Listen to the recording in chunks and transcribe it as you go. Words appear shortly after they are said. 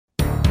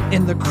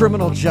In the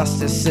criminal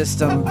justice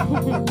system,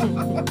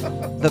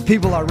 the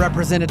people are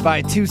represented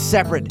by two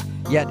separate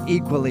yet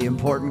equally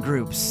important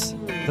groups.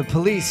 The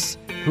police,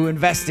 who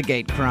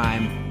investigate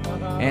crime,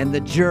 and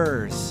the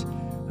jurors,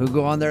 who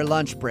go on their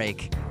lunch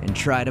break and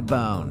try to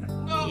bone.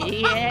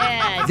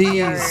 Yeah,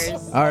 These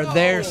are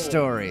their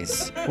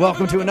stories.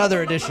 Welcome to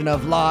another edition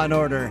of Law &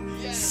 Order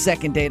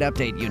Second Date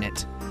Update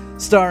Unit,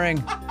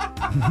 starring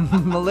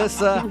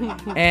Melissa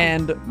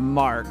and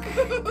Mark.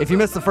 If you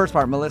missed the first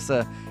part,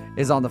 Melissa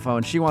is on the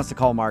phone. She wants to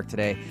call Mark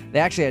today. They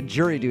actually had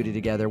jury duty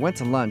together, went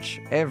to lunch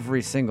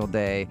every single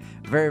day,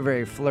 very,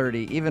 very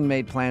flirty, even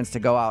made plans to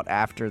go out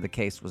after the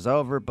case was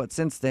over. But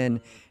since then,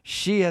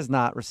 she has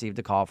not received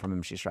a call from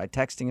him. She's tried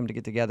texting him to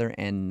get together,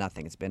 and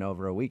nothing. It's been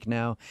over a week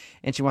now,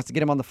 and she wants to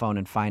get him on the phone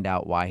and find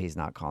out why he's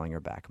not calling her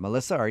back.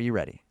 Melissa, are you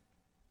ready?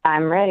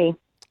 I'm ready.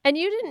 And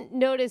you didn't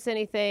notice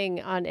anything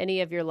on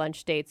any of your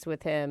lunch dates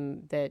with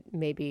him that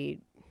maybe,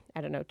 I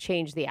don't know,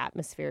 changed the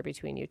atmosphere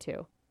between you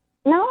two?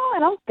 No, I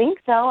don't think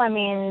so. I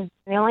mean,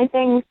 the only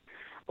thing,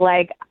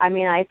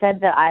 I said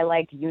that I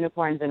liked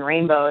unicorns and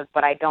rainbows,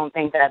 but I don't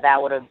think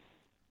that would have,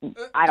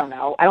 I don't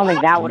know. I don't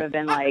think that would have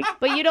been like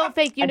But you don't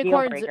think a deal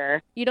unicorns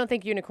breaker. you don't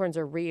think unicorns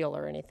are real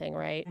or anything,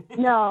 right?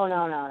 No.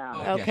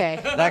 Okay.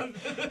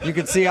 You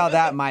could see how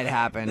that might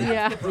happen.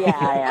 Yeah.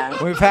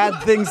 Yeah. We've had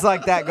things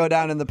like that go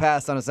down in the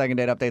past on a second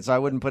date update, so I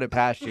wouldn't put it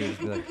past you. Just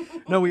be like,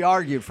 no, we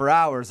argued for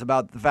hours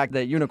about the fact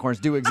that unicorns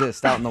do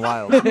exist out in the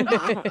wild.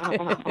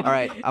 All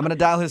right, I'm going to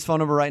dial his phone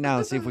number right now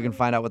and see if we can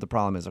find out what the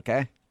problem is,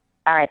 okay?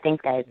 All right,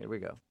 thanks, guys. Here we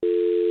go.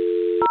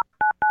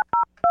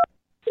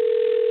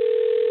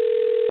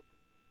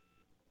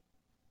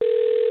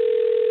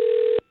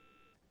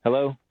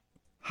 Hello,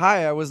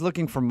 Hi, I was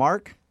looking for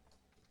Mark.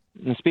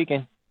 I'm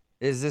speaking.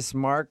 Is this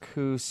Mark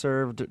who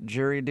served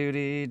jury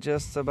duty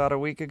just about a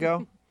week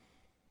ago?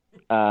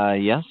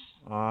 Yes.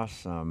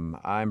 Awesome.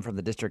 I'm from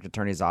the district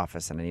attorney's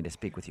office, and I need to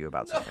speak with you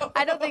about something.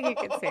 I don't think you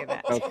can say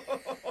that.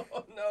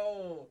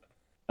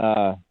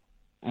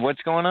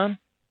 What's going on?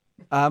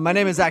 My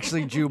name is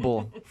actually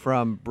Jubal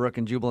from Brooke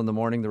and Jubal in the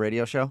Morning, the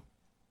radio show.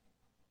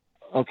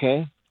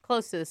 Okay.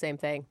 Close to the same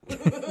thing.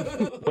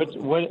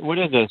 What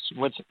is this?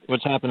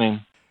 What's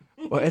happening?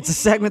 Well, it's a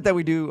segment that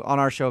we do on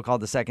our show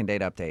called the Second Date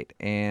Update,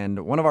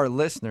 and one of our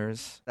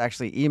listeners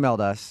actually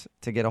emailed us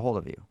to get a hold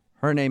of you.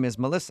 Her name is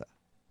Melissa,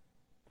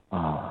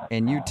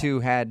 and you two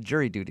had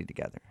jury duty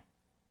together.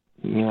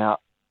 Yeah.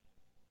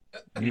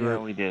 You Yeah, were-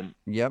 we did.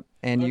 Yep,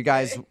 and you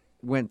guys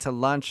went to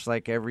lunch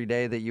like every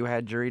day that you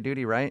had jury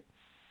duty, right?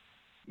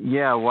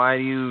 Yeah. Why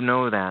do you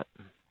know that?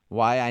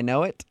 Why I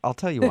know it? I'll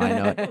tell you why I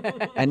know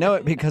it. I know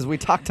it because we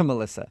talked to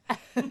Melissa.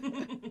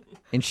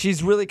 And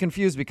she's really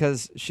confused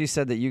because she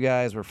said that you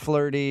guys were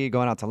flirty,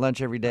 going out to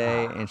lunch every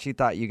day, and she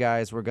thought you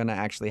guys were going to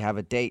actually have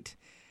a date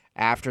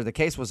after the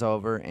case was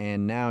over,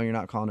 and now you're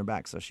not calling her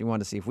back. So she wanted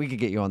to see if we could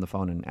get you on the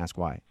phone and ask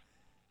why.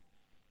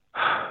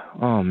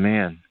 Oh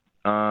man.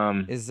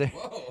 Is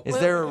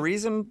there a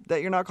reason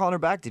that you're not calling her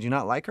back? Did you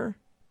not like her?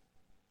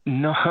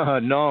 No.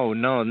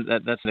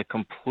 That's the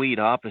complete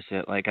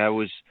opposite.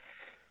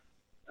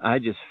 I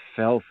just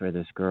fell for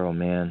this girl,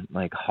 man.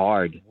 Like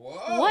hard.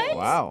 What?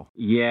 Wow.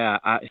 Yeah.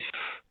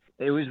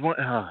 It was one.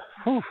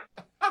 Whew.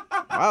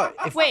 Wow.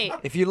 Wait.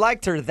 If you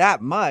liked her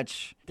that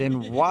much,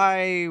 then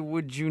why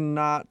would you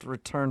not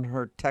return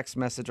her text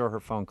message or her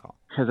phone call?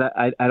 Because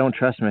I don't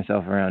trust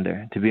myself around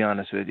her, to be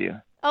honest with you.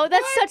 Oh,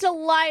 that's such a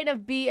line of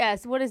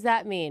BS. What does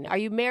that mean? Are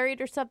you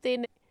married or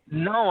something?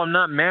 No, I'm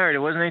not married. It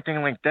wasn't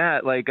anything like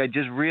that. Like I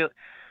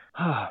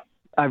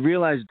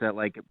realized that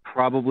it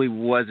probably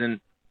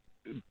wasn't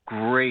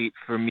great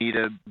for me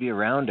to be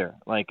around her.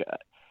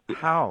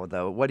 How,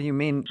 though? What do you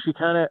mean? She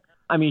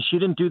she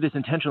didn't do this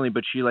intentionally,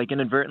 but she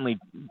inadvertently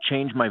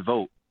changed my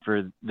vote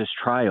for this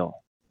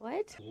trial.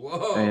 What?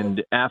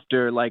 And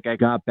after I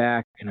got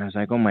back and I was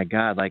like, oh my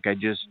God, I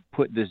just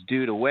put this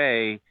dude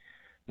away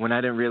when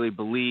I didn't really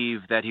believe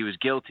that he was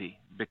guilty,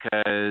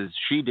 because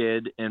she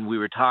did, and we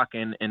were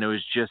talking, and it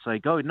was just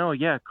oh no,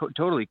 yeah,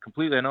 totally,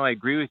 completely. I know, I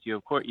agree with you,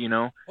 of course,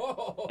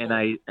 and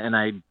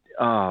I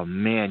oh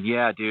man,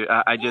 yeah, dude,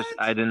 I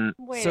didn't.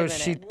 Wait a So minute.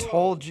 she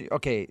told you,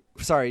 okay,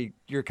 sorry,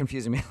 you're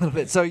confusing me a little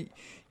bit. So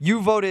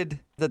you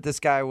voted that this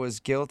guy was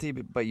guilty,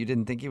 but you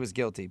didn't think he was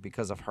guilty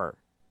because of her.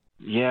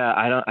 Yeah,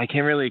 I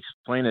can't really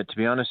explain it, to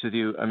be honest with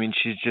you. I mean,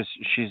 she's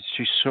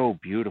so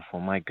beautiful,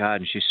 my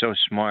God, and she's so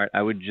smart. I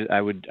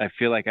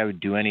feel like I would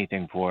do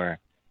anything for her.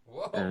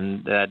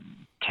 And that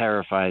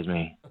terrifies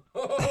me.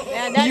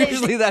 Man, that is-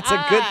 Usually that's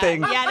a good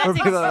thing. Yeah, that's where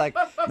people are like,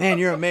 man,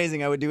 you're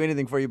amazing. I would do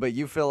anything for you. But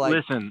you feel like,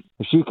 Listen,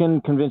 if she can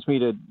convince me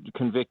to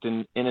convict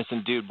an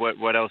innocent dude,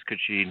 what else could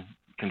she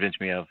convince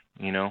me of,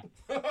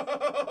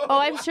 Oh,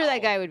 I'm sure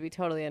that guy would be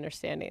totally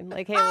understanding.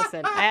 Like, hey,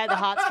 listen, I had the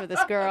hots for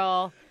this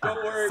girl.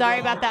 Don't worry,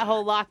 Sorry bro. about that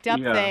whole locked up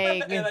Yeah.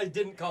 thing. And I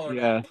didn't call her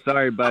Yeah,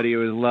 sorry, buddy. It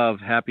was love.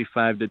 Happy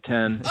 5 to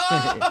 10.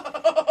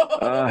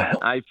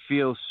 I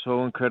feel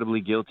so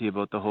incredibly guilty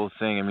about the whole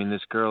thing. I mean,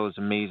 this girl is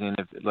amazing.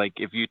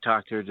 If you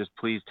talk to her, just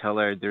please tell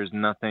her there's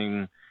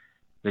nothing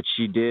that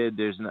she did.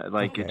 There's not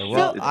okay,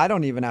 well, it's, I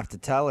don't even have to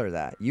tell her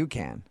that. You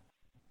can.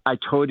 I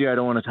told you I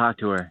don't want to talk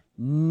to her.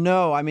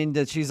 No, I mean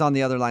that she's on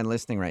the other line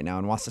listening right now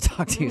and wants to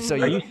talk to you. So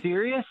Are you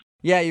serious?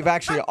 yeah, you've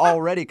actually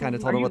already kind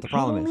of told her what the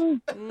problem is.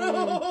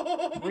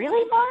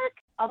 Really, Mark?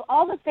 Of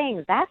all the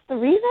things, that's the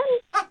reason?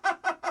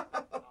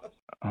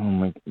 Oh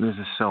my, this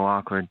is so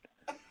awkward.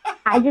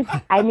 I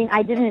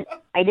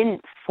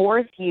didn't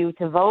force you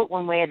to vote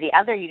one way or the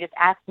other. You just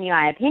asked me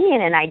my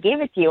opinion, and I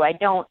gave it to you. I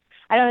don't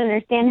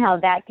understand how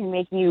that can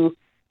make you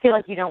feel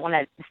like you don't want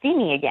to see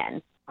me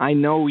again. I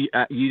know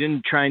you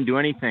didn't try and do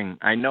anything.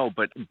 I know,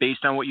 but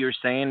based on what you were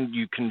saying,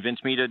 you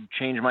convinced me to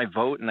change my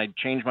vote, and I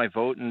changed my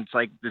vote, and it's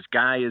like this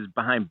guy is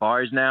behind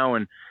bars now,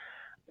 and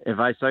if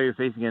I saw your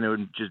face again, it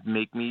would just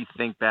make me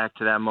think back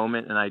to that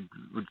moment, and I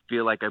would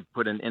feel like I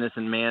put an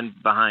innocent man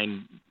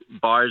behind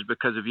bars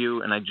because of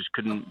you, and I just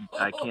couldn't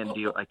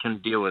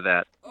deal with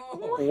that.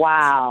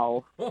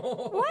 Wow.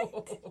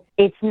 What?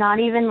 It's not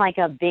even like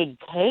a big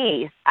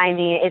case. I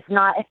mean, it's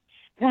not.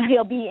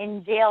 He'll be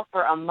in jail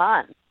for a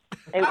month.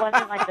 It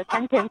wasn't like the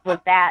sentence was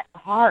that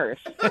harsh.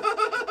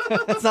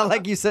 It's not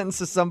like you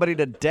sentenced somebody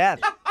to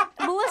death.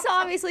 Melissa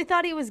obviously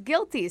thought he was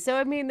guilty, so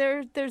I mean,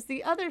 there's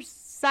the other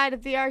side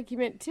of the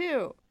argument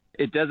too.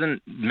 It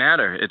doesn't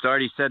matter. It's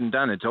already said and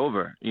done. It's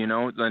over, you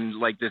know? And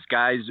like this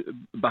guy's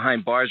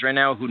behind bars right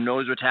now who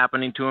knows what's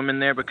happening to him in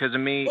there because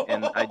of me,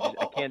 and I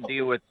can't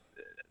deal with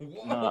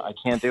I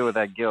can't deal with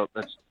that guilt.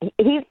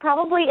 He's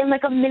probably in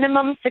like a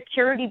minimum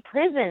security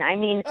prison. I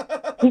mean,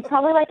 he's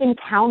probably like in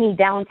county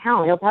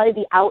downtown. He'll probably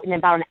be out in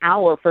about an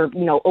hour for,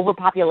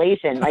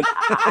 overpopulation. Like,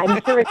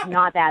 I'm sure it's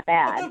not that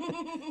bad.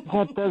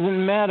 That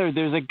doesn't matter.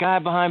 There's a guy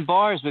behind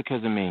bars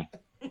because of me.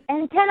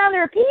 And 10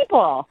 other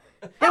people.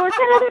 There were 10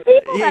 other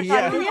people. Yeah,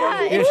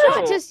 it's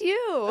not just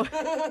you.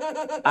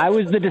 I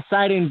was the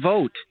deciding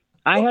vote.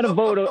 I had a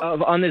vote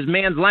on this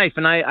man's life,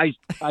 and I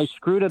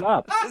screwed it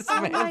up. This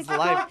man's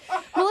life.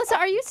 Melissa,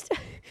 are you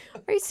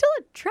still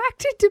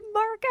attracted to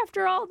Mark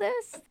after all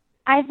this?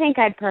 I think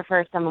I'd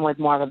prefer someone with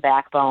more of a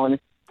backbone,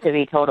 to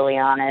be totally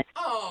honest.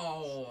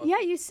 Oh. Yeah,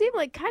 you seem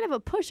like kind of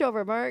a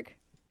pushover, Mark.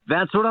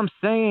 That's what I'm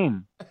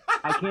saying.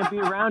 I can't be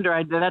around her.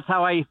 I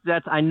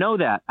know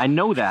that. I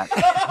know that.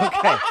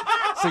 Okay.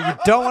 So you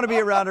don't want to be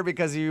around her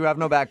because you have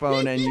no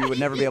backbone and you would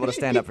never be able to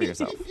stand up for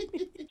yourself.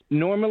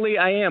 Normally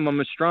I am.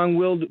 I'm a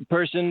strong-willed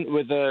person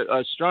with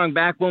a strong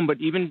backbone, but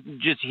even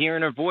just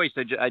hearing her voice,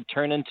 I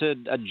turn into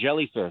a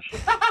jellyfish.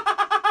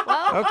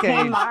 Well,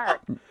 Okay.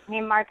 Hey,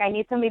 Mark, I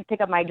need somebody to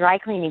pick up my dry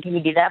cleaning. Can you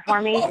do that for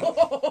me?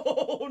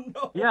 Oh,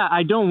 no. Yeah,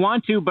 I don't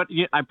want to, but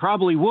I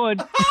probably would.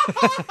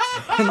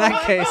 In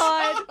that case,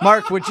 God.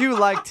 Mark, would you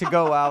like to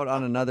go out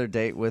on another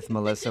date with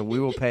Melissa? We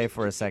will pay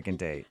for a second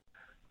date.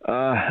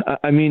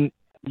 I mean,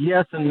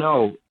 yes and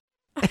no.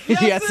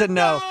 Yes and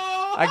no.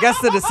 I guess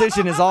the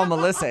decision is all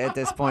Melissa at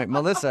this point.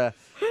 Melissa,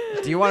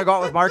 do you want to go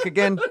out with Mark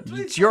again?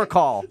 It's your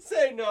call.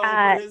 Say no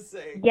for his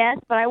sake. Yes,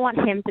 but I want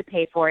him to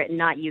pay for it,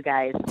 not you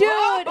guys.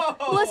 Dude,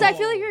 Melissa, I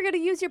feel like you're going to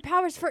use your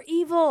powers for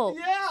evil.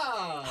 Yeah.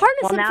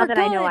 Harness Well, them now for that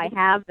good. I know I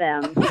have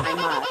them, I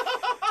must.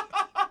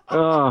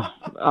 Oh,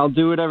 I'll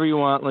do whatever you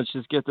want. Let's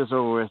just get this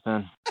over with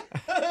then.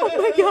 Oh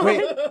my God.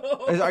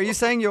 Wait, are you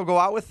saying you'll go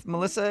out with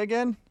Melissa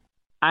again?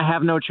 I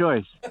have no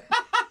choice.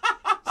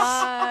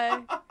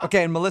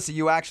 Okay, and Melissa,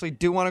 you actually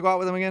do want to go out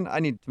with him again? I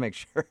need to make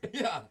sure.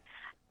 Yeah.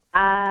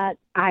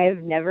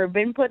 I've never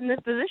been put in this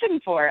position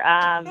before.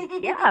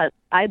 Yeah,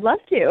 I'd love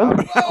to.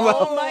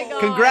 Oh my God.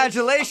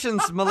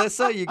 Congratulations,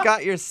 Melissa. You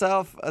got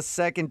yourself a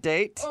second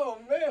date Oh,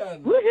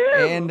 man.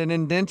 Woohoo! and an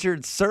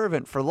indentured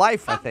servant for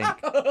life, I think.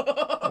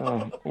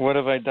 Oh, what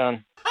have I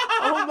done?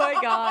 Oh my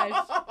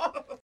gosh.